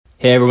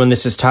Hey everyone,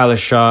 this is Tyler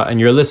Shaw,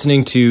 and you're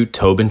listening to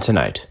Tobin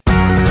Tonight.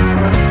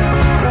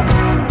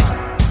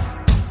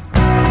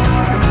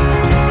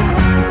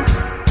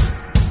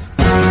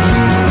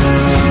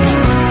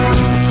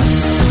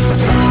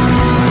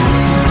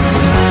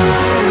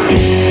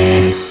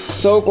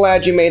 So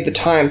glad you made the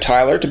time,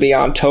 Tyler, to be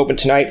on Tobin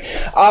Tonight.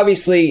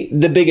 Obviously,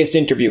 the biggest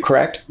interview,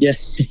 correct? Yeah.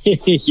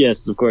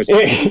 Yes, of course.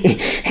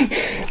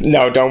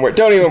 No, don't worry.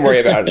 Don't even worry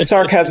about it.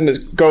 Sarcasm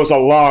goes a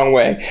long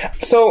way.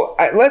 So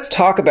let's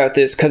talk about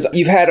this, because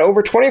you've had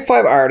over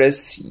 25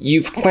 artists.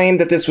 You've claimed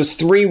that this was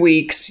 3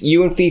 weeks.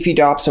 You and Fifi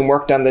Dobson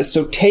worked on this.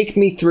 So take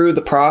me through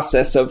the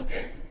process of,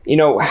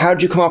 how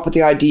did you come up with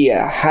the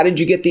idea? How did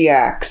you get the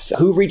acts?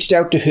 Who reached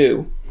out to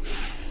who?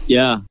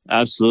 Yeah,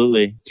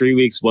 absolutely. 3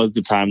 weeks was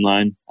the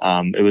timeline.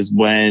 It was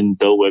when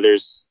Bill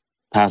Withers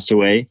passed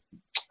away.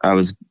 I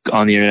was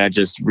on the internet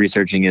just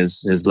researching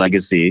his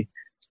legacy.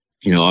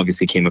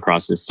 Obviously came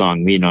across this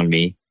song, Lean on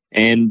Me.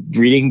 And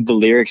reading the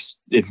lyrics,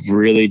 it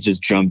really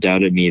just jumped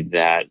out at me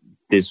that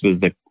this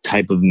was the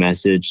type of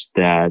message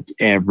that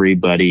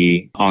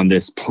everybody on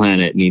this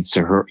planet needs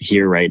to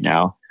hear right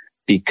now,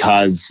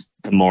 because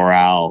the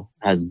morale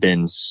has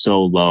been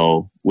so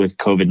low with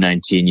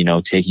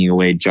COVID-19, taking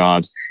away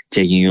jobs,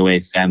 taking away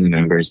family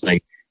members,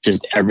 like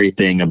just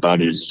everything about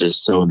it is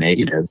just so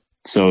negative.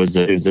 So it was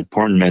an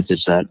important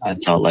message that I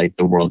felt like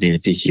the world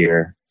needed to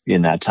hear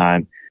in that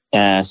time.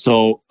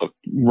 So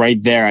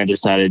right there, I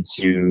decided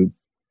to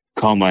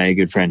call my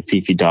good friend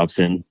Fifi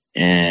Dobson,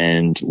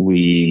 and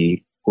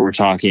we were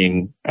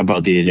talking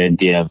about the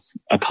idea of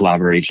a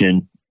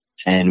collaboration,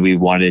 and we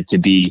wanted it to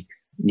be,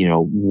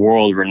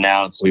 world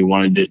renowned. So we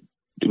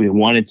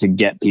wanted to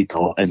get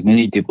people, as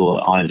many people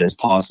on it as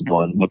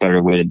possible. And what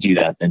better way to do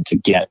that than to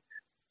get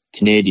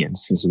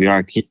Canadians? Since we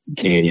are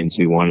Canadians,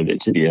 we wanted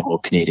it to be a whole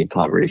Canadian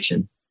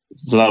collaboration.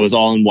 So that was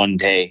all in one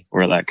day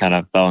where that kind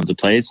of fell into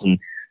place. And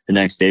the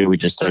next day we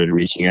just started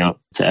reaching out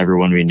to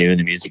everyone we knew in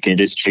the music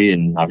industry.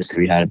 And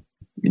obviously we had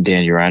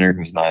Danny Reiner,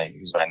 who's my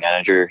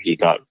manager. He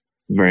got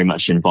very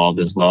much involved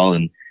as well.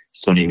 And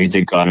Sony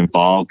Music got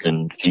involved,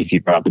 and Fifi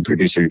brought the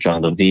producer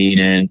John Levine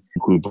in,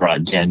 who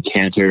brought Dan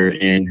Cantor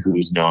in,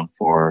 who's known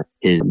for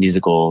his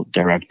musical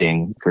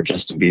directing for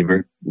Justin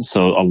Bieber.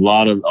 So a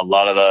lot of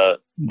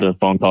the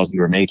phone calls we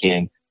were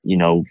making,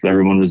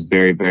 everyone was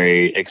very,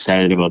 very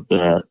excited about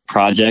the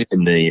project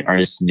and the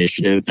artist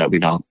initiative that we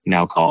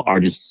now call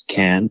Artists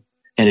Can.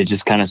 And it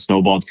just kind of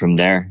snowballed from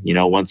there.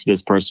 Once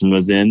this person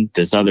was in,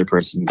 this other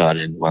person got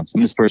in. Once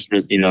this person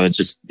was,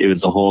 it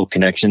was a whole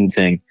connection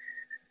thing.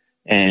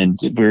 And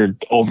we were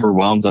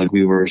overwhelmed. Like,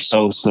 we were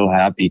so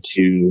happy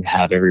to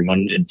have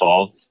everyone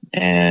involved.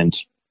 And,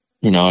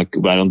 I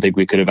don't think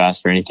we could have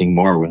asked for anything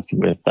more with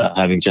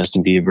having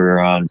Justin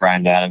Bieber on,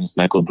 Bryan Adams,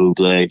 Michael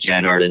Bublé,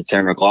 Jan Arden,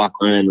 Sarah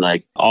McLachlan,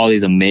 like all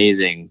these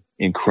amazing,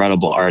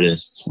 incredible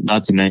artists,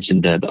 not to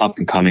mention the up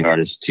and coming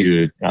artists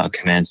too,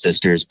 Command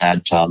Sisters,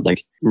 Bad Child,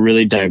 like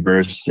really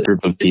diverse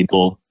group of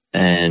people.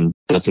 And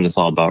that's what it's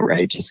all about,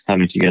 right? Just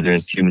coming together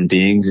as human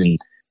beings and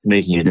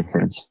making a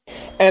difference.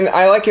 And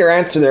I like your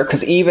answer there,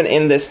 because even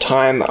in this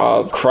time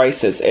of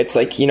crisis, it's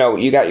like,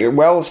 you got your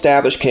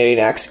well-established Canadian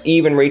acts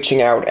even reaching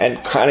out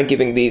and kind of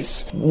giving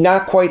these,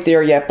 not quite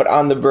there yet, but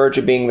on the verge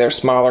of being their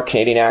smaller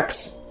Canadian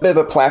acts, a bit of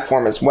a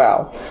platform as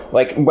well.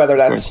 Like, whether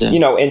that's,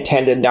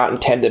 intended, not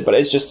intended, but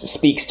it just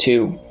speaks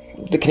to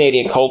the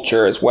Canadian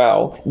culture as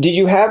well. Did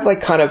you have like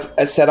kind of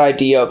a set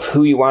idea of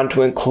who you wanted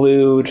to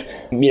include,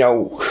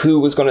 who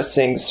was going to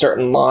sing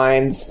certain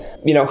lines,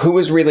 who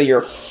was really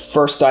your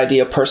first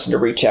idea person to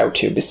reach out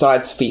to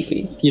besides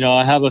Fifi?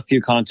 I have a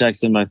few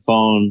contacts in my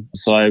phone.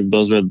 So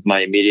those were my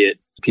immediate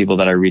people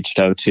that I reached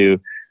out to.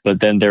 But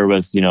then there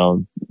was,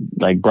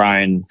 like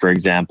Brian, for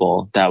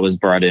example, that was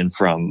brought in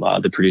from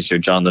the producer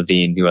John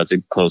Levine, who has a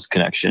close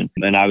connection.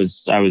 And I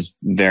was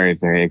very,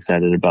 very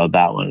excited about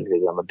that one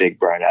because I'm a big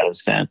Bryan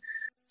Adams fan.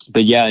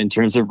 But yeah, in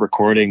terms of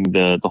recording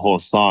the whole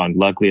song,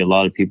 luckily a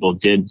lot of people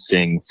did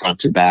sing front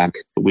to back.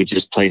 We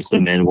just placed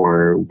them in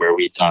where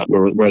we thought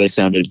where they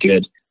sounded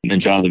good.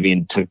 And John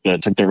Levine took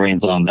the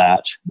reins on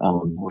that,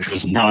 which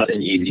was not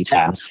an easy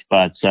task.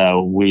 But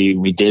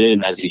we did it,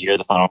 and as you hear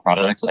the final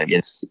product, like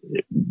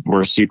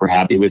we're super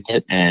happy with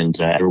it,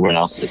 and everyone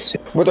else is too.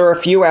 Were there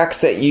a few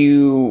acts that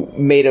you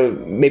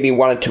maybe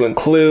wanted to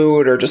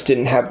include, or just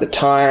didn't have the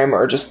time,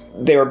 or just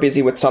they were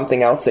busy with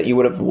something else that you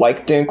would have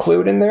liked to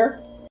include in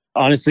there?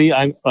 Honestly,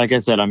 like I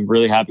said, I'm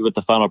really happy with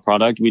the final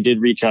product. We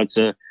did reach out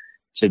to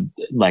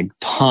like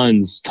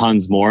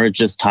tons more.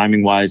 Just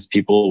timing wise,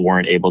 people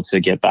weren't able to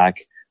get back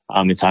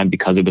in time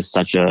because it was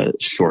such a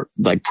short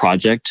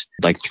project,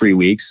 3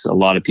 weeks. A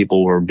lot of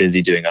people were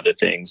busy doing other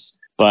things,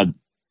 but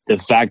the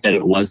fact that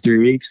it was 3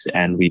 weeks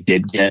and we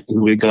did get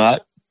who we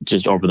got,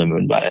 just over the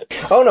moon by it.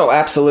 Oh no,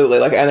 absolutely.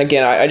 And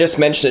again, I just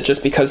mentioned it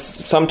just because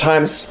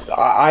sometimes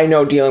I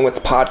know dealing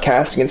with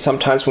podcasting, and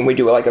sometimes when we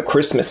do a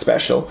Christmas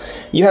special,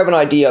 you have an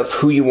idea of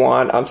who you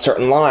want on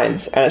certain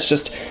lines, and it's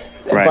just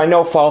right. By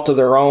no fault of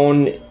their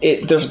own.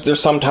 They're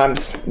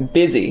sometimes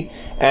busy,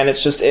 and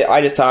it's just I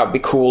just thought it'd be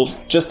cool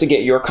just to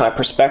get your kind of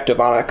perspective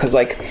on it, because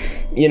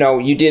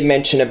you did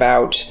mention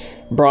about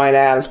Bryan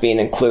Adams being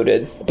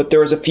included, but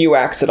there was a few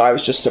acts that I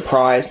was just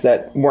surprised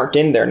that weren't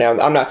in there. Now,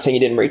 I'm not saying you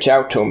didn't reach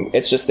out to them.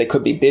 It's just they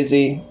could be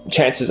busy.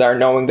 Chances are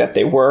knowing that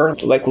they were,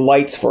 like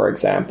Lights, for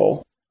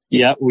example.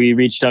 Yeah, we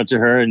reached out to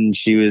her and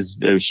she was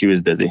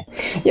busy.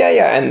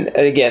 Yeah. And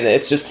again,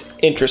 it's just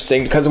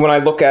interesting because when I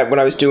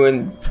was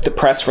doing the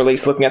press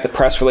release, looking at the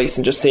press release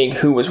and just seeing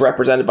who was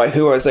represented by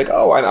who, I was like,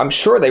 oh, I'm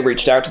sure they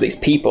reached out to these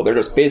people. They're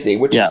just busy,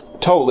 which is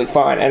totally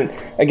fine. And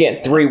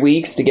again, 3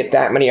 weeks to get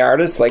that many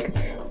artists, like,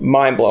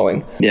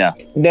 mind-blowing. Yeah.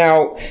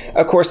 Now,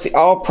 of course,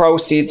 all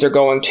proceeds are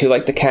going to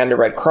like the Canada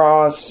Red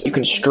Cross. You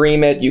can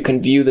stream it, you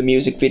can view the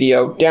music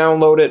video,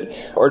 download it,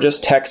 or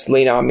just text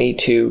Lean On Me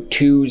to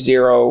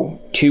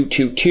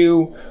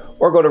 20222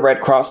 or go to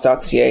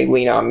redcross.ca,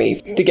 Lean On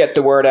Me, to get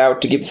the word out,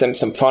 to give them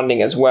some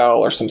funding as well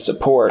or some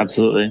support.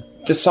 Absolutely.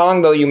 The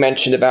song, though, you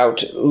mentioned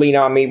about Lean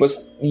On Me,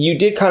 you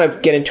did kind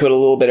of get into it a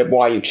little bit of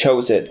why you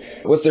chose it.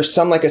 Was there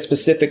a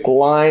specific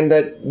line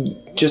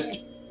that just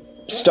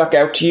stuck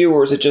out to you,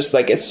 or is it just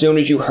like as soon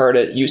as you heard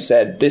it, you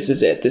said, this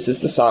is it, this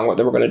is the song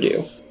that we're going to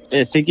do?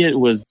 I think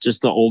it was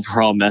just the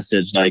overall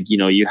message. Like,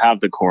 you have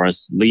the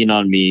chorus, lean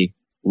on me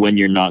when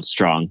you're not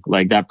strong.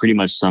 Like, that pretty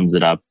much sums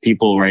it up.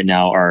 People right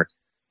now are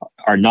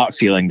not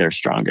feeling their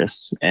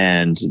strongest.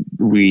 And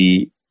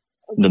the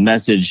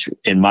message,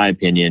 in my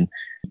opinion,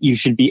 you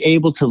should be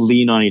able to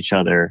lean on each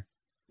other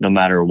no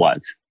matter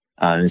what,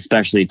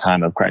 especially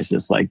time of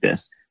crisis like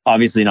this.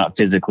 Obviously not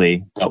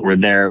physically, but we're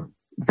there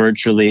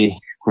virtually.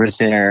 We're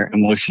there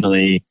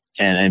emotionally,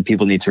 and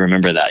people need to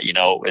remember that.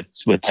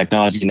 With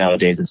technology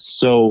nowadays, it's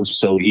so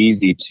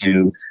easy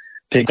to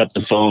pick up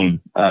the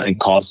phone and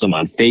call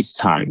someone,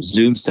 FaceTime,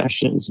 Zoom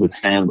sessions with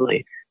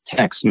family,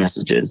 text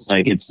messages.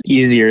 Like, it's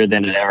easier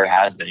than it ever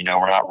has been.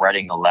 We're not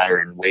writing a letter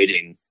and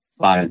waiting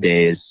 5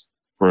 days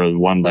for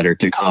one letter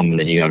to come, and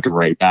then you have to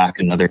write back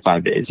another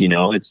 5 days.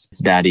 It's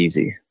that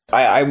easy.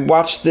 I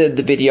watched the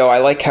video. I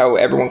like how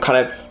everyone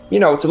kind of,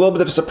 it's a little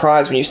bit of a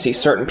surprise when you see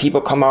certain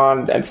people come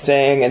on and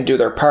sing and do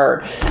their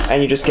part,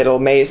 and you just get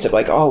amazed at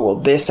like, oh, well,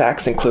 this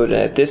act's included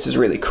in it. This is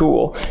really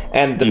cool.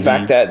 And the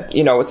fact that,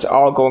 it's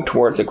all going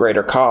towards a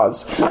greater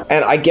cause.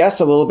 And I guess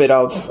a little bit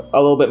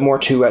more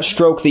to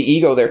stroke the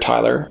ego there,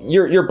 Tyler.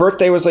 Your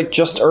birthday was like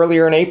just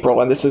earlier in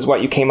April, and this is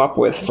what you came up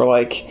with for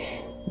like,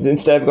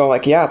 instead of going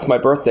like, yeah, it's my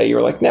birthday, you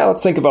were like, now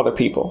let's think of other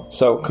people.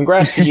 So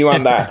congrats to you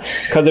on that.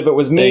 Because if it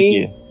was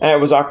me and it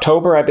was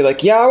October, I'd be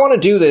like, yeah, I want to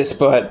do this,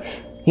 but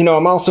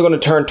I'm also going to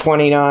turn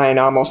 29,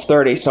 almost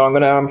 30. So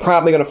I'm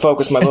probably going to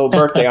focus my little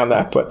birthday on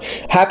that. But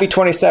happy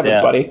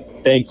 27th, buddy.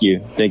 Thank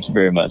you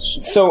very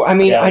much. So, I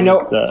mean, I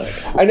know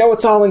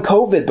it's all in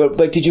COVID, but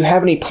like, did you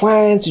have any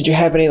plans? Did you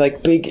have any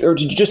like big, or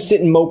did you just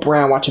sit and mope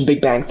around watching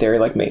Big Bang Theory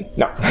like me?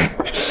 No.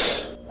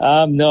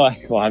 No,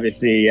 well,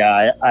 obviously,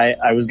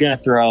 I was going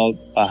to throw out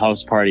a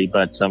house party,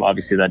 but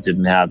obviously that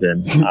didn't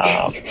happen.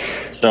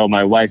 So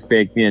my wife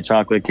baked me a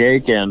chocolate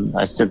cake, and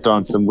I sipped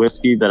on some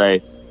whiskey that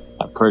I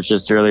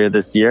purchased earlier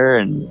this year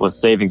and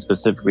was saving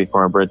specifically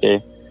for my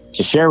birthday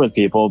to share with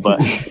people, but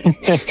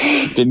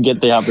didn't get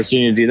the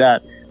opportunity to do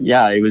that.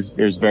 Yeah, it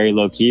was very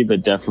low key,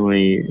 but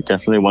definitely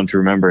one to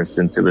remember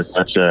since it was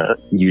such a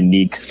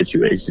unique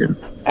situation.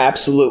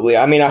 Absolutely.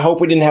 I mean, I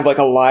hope we didn't have like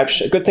a live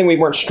good thing we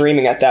weren't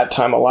streaming at that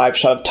time, a live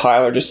shot of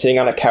Tyler just sitting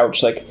on a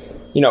couch, like,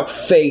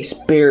 face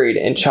buried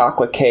in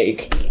chocolate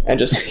cake and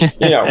just,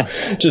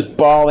 just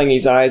bawling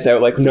his eyes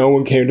out like no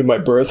one came to my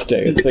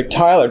birthday. It's like,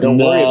 Tyler, don't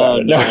worry about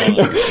it.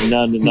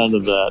 No, none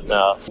of that,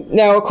 no.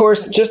 Now, of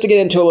course, just to get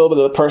into a little bit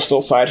of the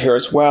personal side here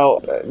as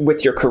well,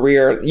 with your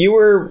career, you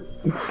were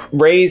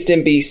raised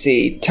in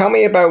BC. Tell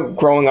me about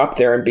growing up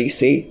there in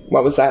BC.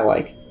 What was that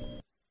like?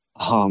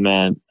 Oh,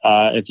 man.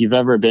 If you've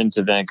ever been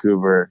to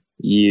Vancouver,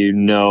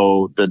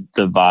 the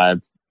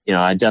vibe.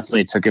 I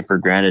definitely took it for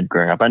granted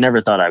growing up. I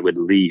never thought I would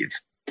leave.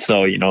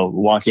 So,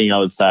 walking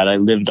outside, I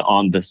lived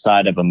on the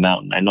side of a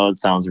mountain. I know it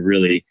sounds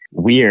really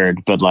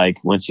weird, but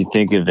like once you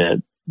think of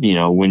it,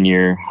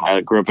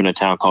 I grew up in a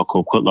town called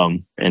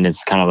Coquitlam, and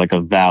it's kind of like a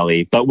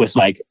valley, but with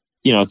like,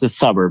 it's a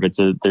suburb.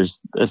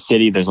 There's a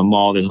city, there's a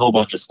mall, there's a whole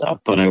bunch of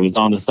stuff, but I was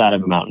on the side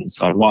of a mountain.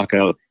 So I'd walk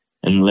out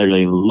and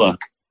literally look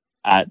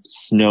at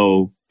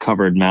snow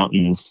covered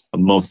mountains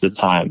most of the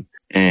time.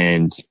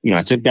 And,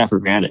 I took that for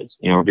granted,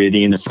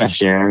 breathing in the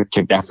fresh air,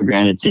 took that for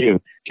granted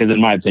too. Cause in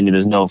my opinion,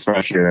 there's no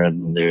fresh air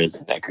than there is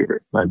in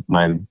Vancouver.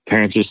 My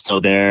parents are still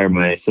there.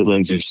 My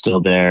siblings are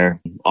still there.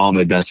 All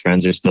my best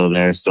friends are still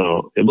there.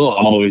 So it will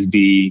always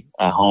be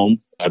a home.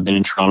 I've been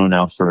in Toronto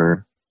now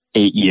for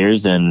 8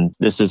 years, and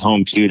this is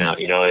home too now.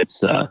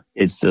 It's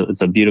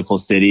a beautiful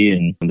city,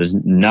 and there's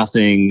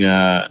nothing,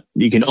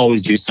 you can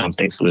always do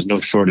something. So there's no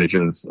shortage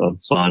of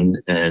fun,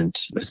 and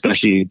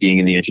especially being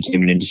in the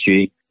entertainment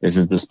industry, this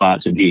is the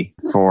spot to be.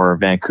 For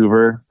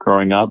Vancouver,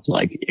 growing up,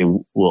 like, it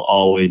will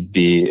always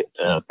be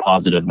a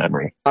positive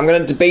memory. I'm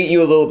going to debate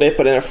you a little bit,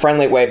 but in a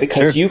friendly way,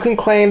 because you can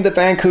claim that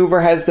Vancouver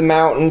has the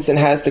mountains and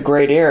has the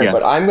great air,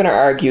 but I'm going to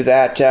argue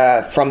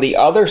that from the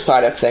other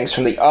side of things,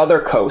 from the other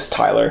coast,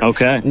 Tyler,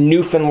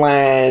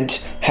 Newfoundland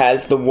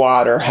has the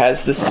water,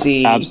 has the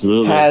sea,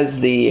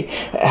 absolutely,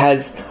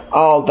 has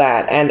all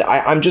that. And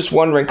I'm just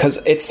wondering,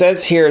 because it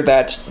says here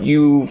that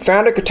you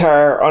found a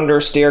guitar under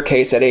a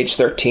staircase at age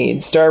 13,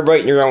 started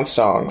writing your own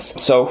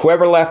songs. So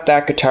whoever left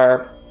that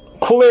guitar,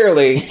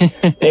 clearly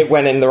it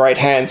went in the right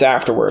hands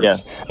afterwards.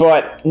 Yes.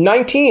 But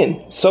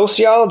 19,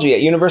 sociology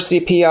at University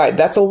of PI,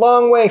 that's a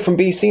long way from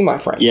BC, my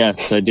friend.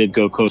 Yes, I did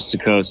go coast to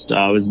coast.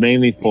 It was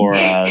mainly for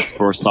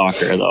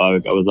soccer, though.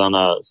 I was on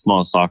a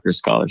small soccer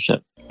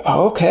scholarship.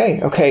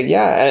 Okay,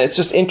 yeah. And it's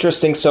just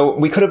interesting. So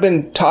we could have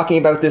been talking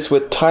about this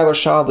with Tyler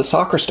Shaw, the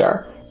soccer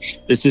star.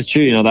 This is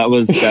true. That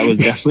was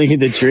definitely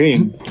the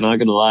dream. I'm not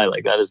gonna lie.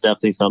 Like, that is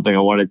definitely something I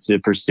wanted to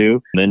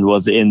pursue and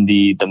was in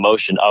the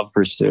motion of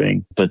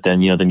pursuing. But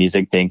then, the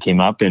music thing came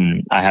up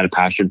and I had a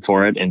passion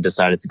for it and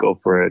decided to go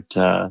for it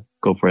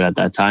at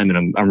that time.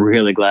 And I'm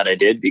really glad I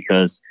did,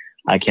 because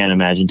I can't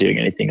imagine doing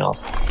anything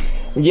else.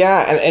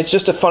 Yeah, and it's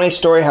just a funny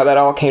story how that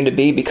all came to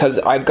be, because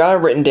I've got it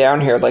written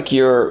down here, like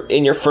you're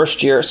in your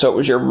first year, so it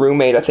was your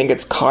roommate, I think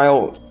it's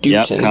Kyle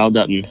Dutton. Yep, Kyle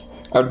Dutton.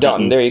 Oh,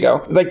 Dutton, there you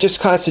go. Like, just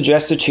kind of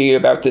suggested to you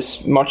about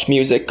this Much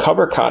Music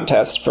cover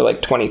contest for,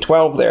 like,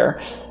 2012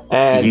 there.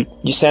 And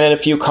you sent in a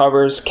few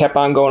covers, kept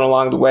on going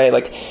along the way.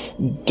 Like,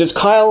 does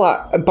Kyle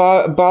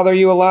bother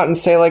you a lot and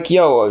say, like,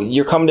 yo,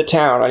 you're coming to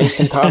town, I need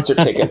some concert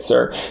tickets?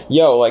 Or,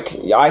 yo, like,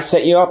 I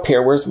set you up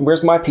here,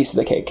 where's my piece of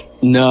the cake?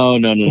 No.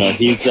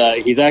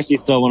 He's actually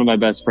still one of my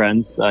best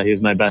friends. He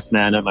was my best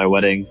man at my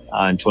wedding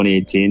in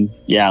 2018.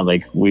 Yeah,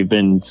 like, we've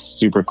been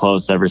super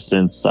close ever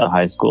since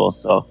high school.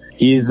 So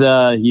he's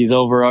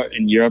over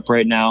in Europe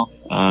right now,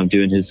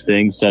 doing his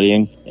thing,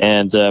 studying,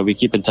 and we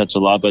keep in touch a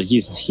lot. But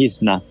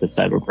he's not the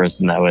type of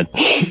person that would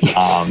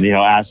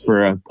ask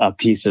for a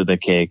piece of the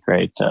cake,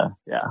 right?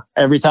 Yeah.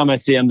 Every time I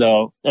see him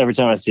though,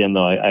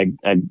 I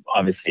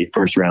obviously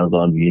first round's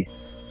on me.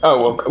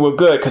 Oh, well,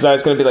 good, because I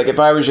was going to be like, if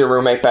I was your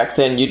roommate back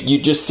then,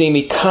 you'd just see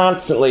me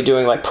constantly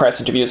doing, like,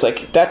 press interviews,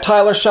 like, that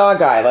Tyler Shaw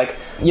guy, like,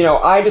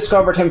 I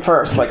discovered him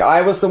first, like,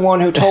 I was the one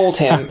who told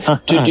him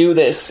to do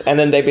this, and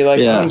then they'd be like,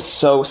 I'm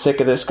so sick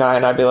of this guy,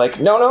 and I'd be like,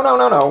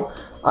 no,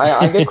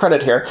 I get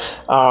credit here.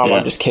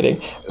 I'm just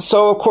kidding.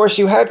 So, of course,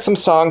 you had some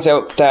songs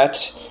out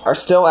that are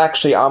still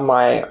actually on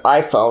my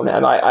iPhone,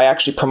 and I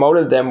actually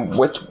promoted them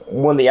with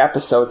one of the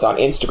episodes on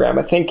Instagram.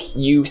 I think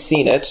you've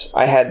seen it.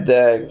 I had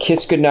the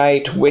Kiss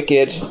Goodnight,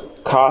 Wicked,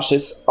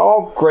 Cautious,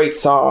 all great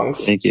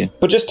songs. Thank you.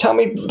 But just tell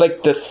me,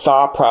 like, the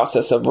thought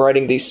process of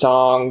writing these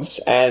songs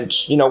and,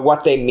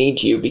 what they mean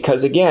to you,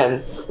 because,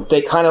 again,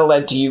 they kind of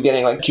led to you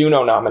getting, like,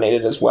 Juno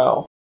nominated as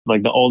well.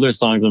 Like, the older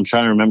songs, I'm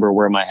trying to remember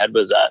where my head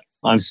was at.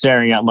 I'm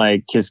staring at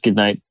my Kiss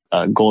Goodnight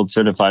gold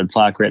certified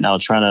plaque right now,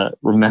 trying to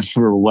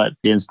remember what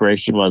the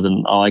inspiration was,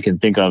 and all I can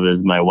think of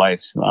is my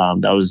wife.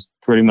 That was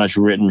pretty much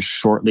written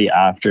shortly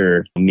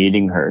after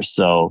meeting her.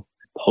 So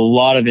a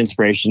lot of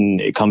inspiration,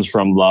 it comes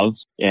from love.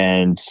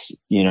 And,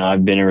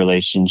 I've been in a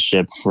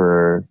relationship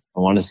for, I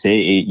want to say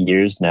 8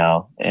 years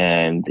now.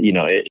 And,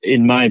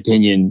 in my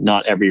opinion,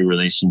 not every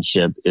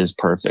relationship is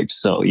perfect.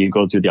 So you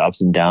go through the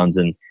ups and downs,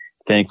 and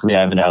thankfully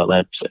I have an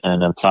outlet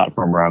and a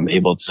platform where I'm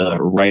able to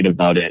write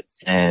about it.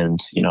 And,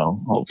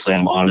 hopefully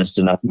I'm honest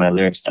enough in my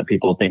lyrics that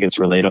people think it's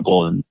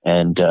relatable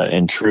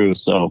and true.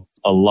 So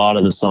a lot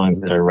of the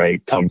songs that I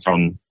write come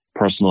from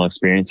personal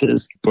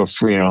experiences. But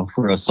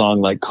for a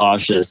song like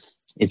Cautious,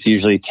 it's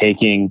usually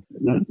taking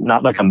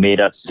not like a made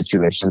up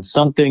situation,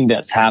 something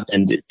that's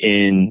happened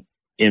in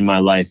my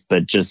life,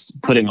 but just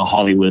putting a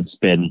Hollywood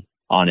spin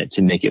on it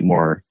to make it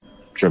more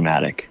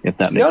dramatic, if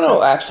that makes sense.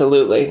 No,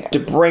 absolutely. To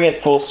bring it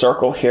full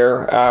circle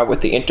here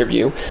with the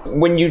interview,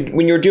 when you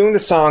were doing the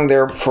song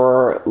there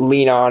for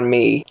Lean On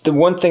Me, the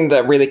one thing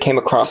that really came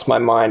across my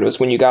mind was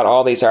when you got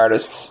all these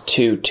artists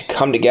to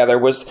come together,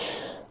 was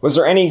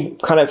there any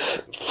kind of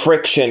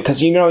friction?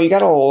 Because, you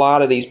got a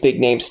lot of these big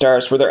name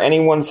stars. Were there any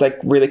ones like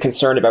really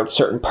concerned about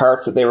certain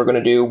parts that they were going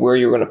to do, where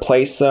you were going to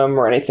place them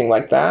or anything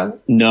like that?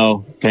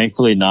 No,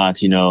 thankfully not.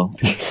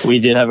 We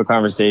did have a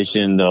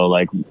conversation though,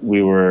 like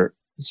we were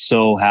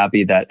so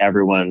happy that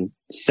everyone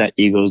set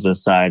egos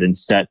aside and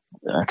set,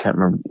 I can't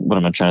remember what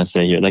am I trying to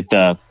say here, like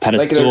the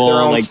pedestal, like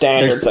their own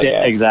standards, I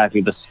guess.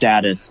 Exactly, the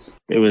status.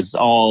 It was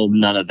all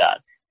none of that.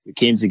 We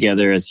came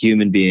together as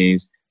human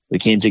beings. We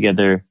came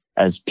together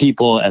as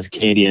people, as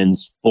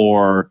Canadians,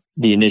 for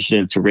the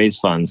initiative to raise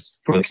funds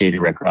for the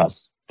Canadian Red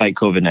Cross, fight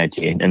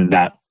COVID-19, and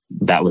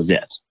that was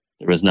it.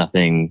 There was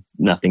nothing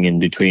in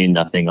between,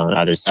 nothing on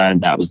either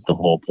side. That was the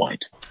whole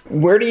point.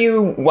 Where do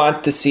you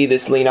want to see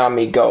this Lean On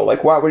Me go?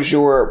 Like, what's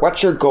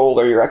your goal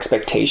or your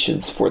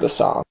expectations for the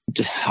song?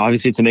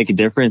 Obviously, to make a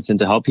difference and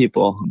to help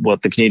people.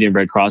 What the Canadian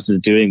Red Cross is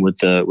doing with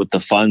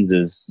the funds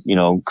is,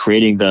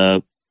 creating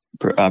the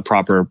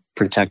proper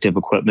protective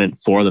equipment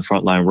for the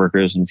frontline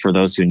workers and for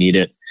those who need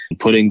it,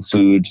 putting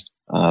food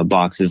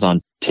boxes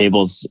on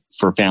tables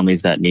for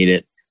families that need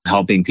it,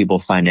 helping people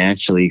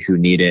financially who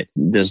need it.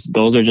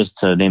 Those are just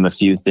to name a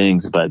few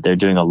things, but they're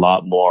doing a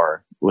lot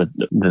more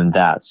than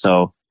that.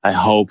 So I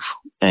hope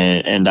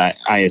and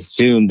I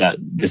assume that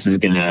this is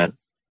going to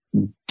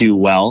do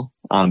well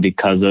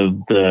because of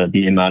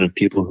the amount of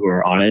people who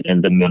are on it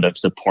and the amount of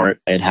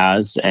support it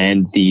has,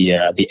 and the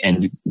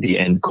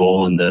end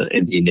goal and the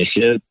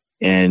initiative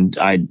And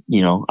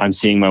I'm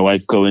seeing my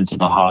wife go into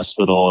the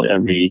hospital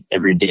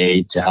every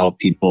day to help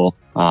people.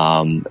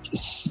 And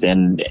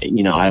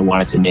I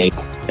wanted to make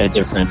a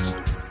difference.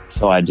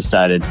 So I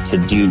decided to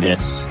do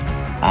this.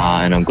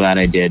 And I'm glad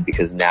I did,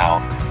 because now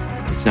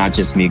it's not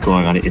just me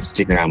going on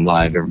Instagram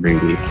Live every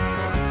week.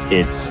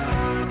 It's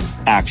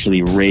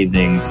actually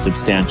raising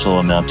substantial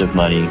amount of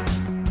money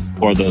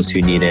for those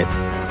who need it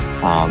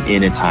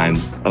in a time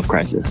of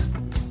crisis.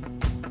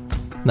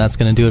 That's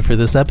going to do it for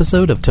this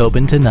episode of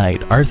Tobin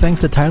Tonight. Our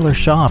thanks to Tyler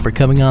Shaw for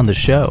coming on the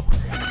show.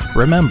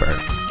 Remember,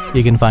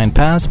 you can find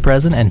past,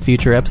 present, and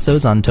future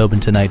episodes on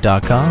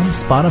TobinTonight.com,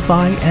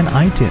 Spotify, and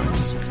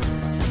iTunes.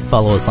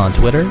 Follow us on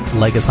Twitter,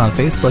 like us on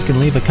Facebook, and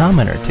leave a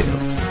comment or two.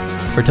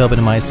 For Tobin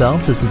and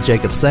myself, this is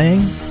Jacob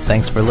saying,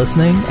 thanks for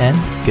listening, and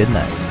good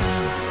night.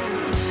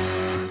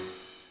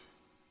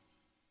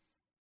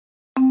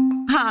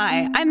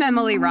 Hi, I'm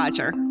Emily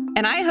Roger,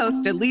 and I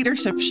host a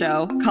leadership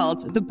show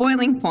called The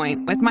Boiling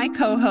Point with my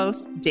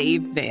co-host,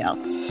 Dave Vale.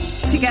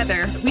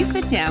 Together, we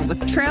sit down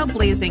with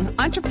trailblazing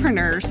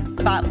entrepreneurs,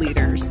 thought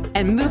leaders,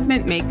 and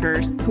movement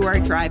makers who are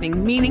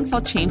driving meaningful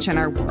change in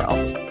our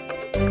world.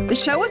 The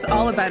show is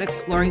all about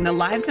exploring the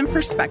lives and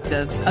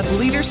perspectives of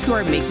leaders who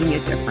are making a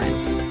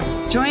difference.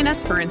 Join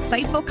us for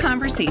insightful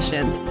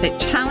conversations that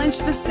challenge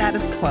the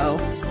status quo,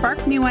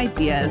 spark new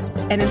ideas,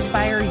 and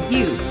inspire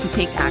you to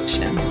take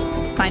action.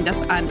 Find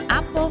us on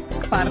Apple,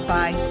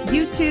 Spotify,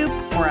 YouTube,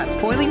 or at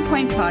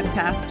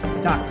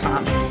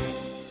boilingpointpodcast.com.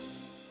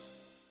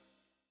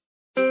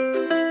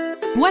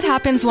 What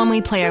happens when we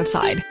play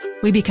outside?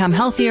 We become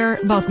healthier,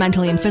 both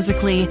mentally and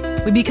physically.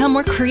 We become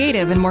more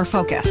creative and more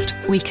focused.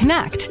 We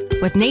connect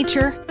with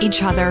nature,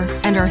 each other,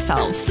 and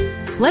ourselves.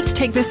 Let's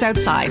Take This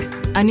Outside,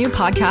 a new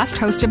podcast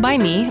hosted by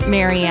me,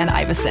 Marianne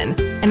Iveson,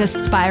 an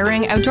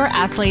aspiring outdoor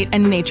athlete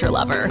and nature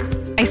lover.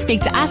 I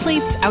speak to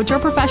athletes, outdoor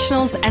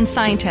professionals, and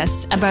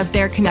scientists about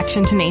their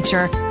connection to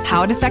nature,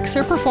 how it affects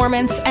their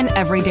performance, and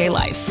everyday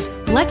life.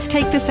 Let's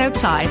Take This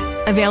Outside,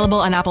 available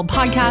on Apple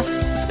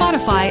Podcasts,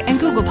 Spotify, and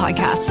Google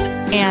Podcasts,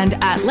 and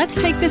at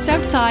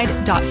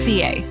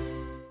letstakethisoutside.ca.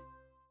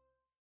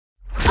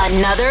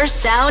 Another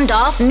Sound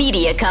Off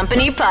Media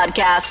Company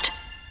podcast.